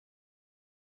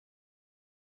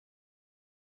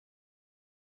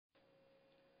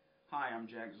Hi, I'm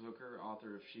Zucker,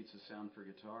 author of Sheets of Sound for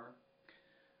Guitar.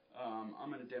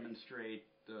 I'm going to demonstrate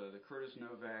the Curtis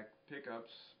Novak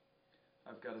pickups.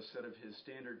 I've got a set of his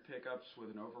standard pickups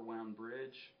with an overwound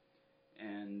bridge,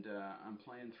 and I'm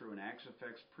playing through an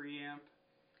Axe-Fx preamp,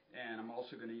 and I'm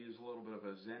also going to use a little bit of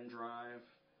a Zen drive,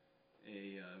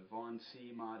 a Von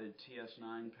C modded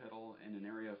TS9 pedal, and an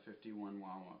Area 51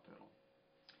 wah-wah pedal.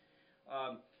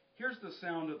 Here's the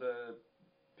sound of the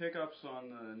pickups on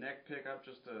the neck pickup,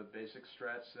 just a basic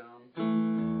strat sound.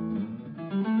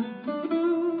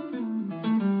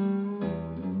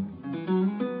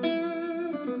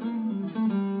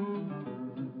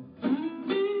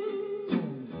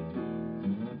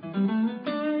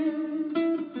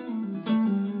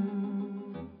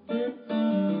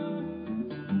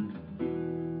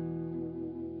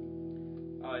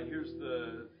 Here's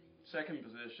the second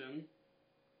position.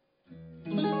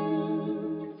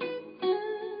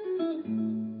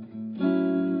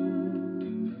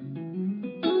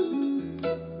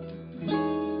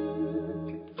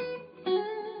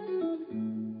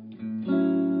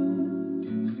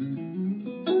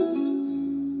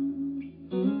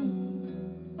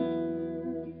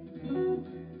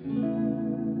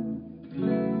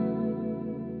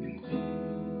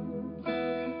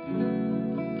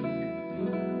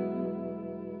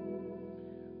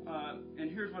 And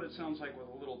here's what it sounds like with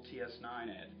a little TS9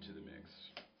 added to the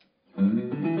mix.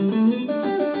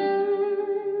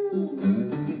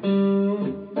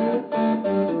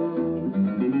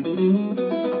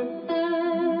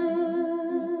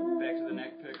 Back to the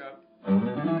neck pickup.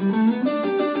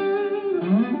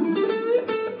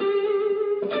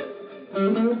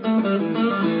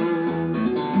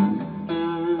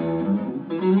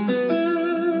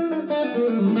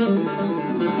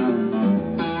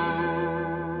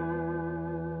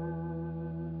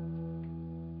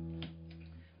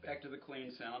 Back to the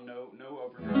clean sound, no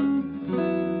overdrive.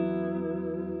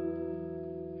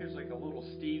 Here's like a little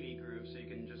Stevie groove, so you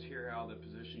can just hear how the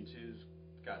position two's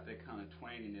got that kind of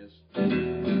twanginess.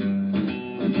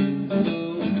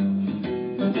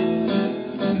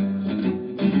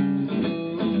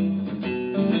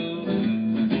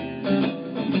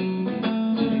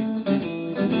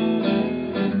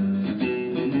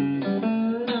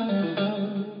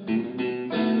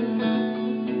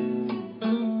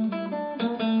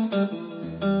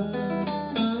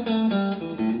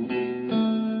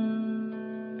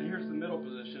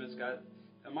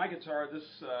 On my guitar, this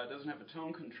doesn't have a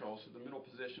tone control, so the middle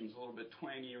position is a little bit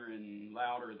twangier and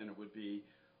louder than it would be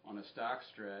on a stock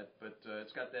Strat, but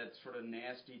it's got that sort of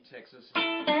nasty Texas.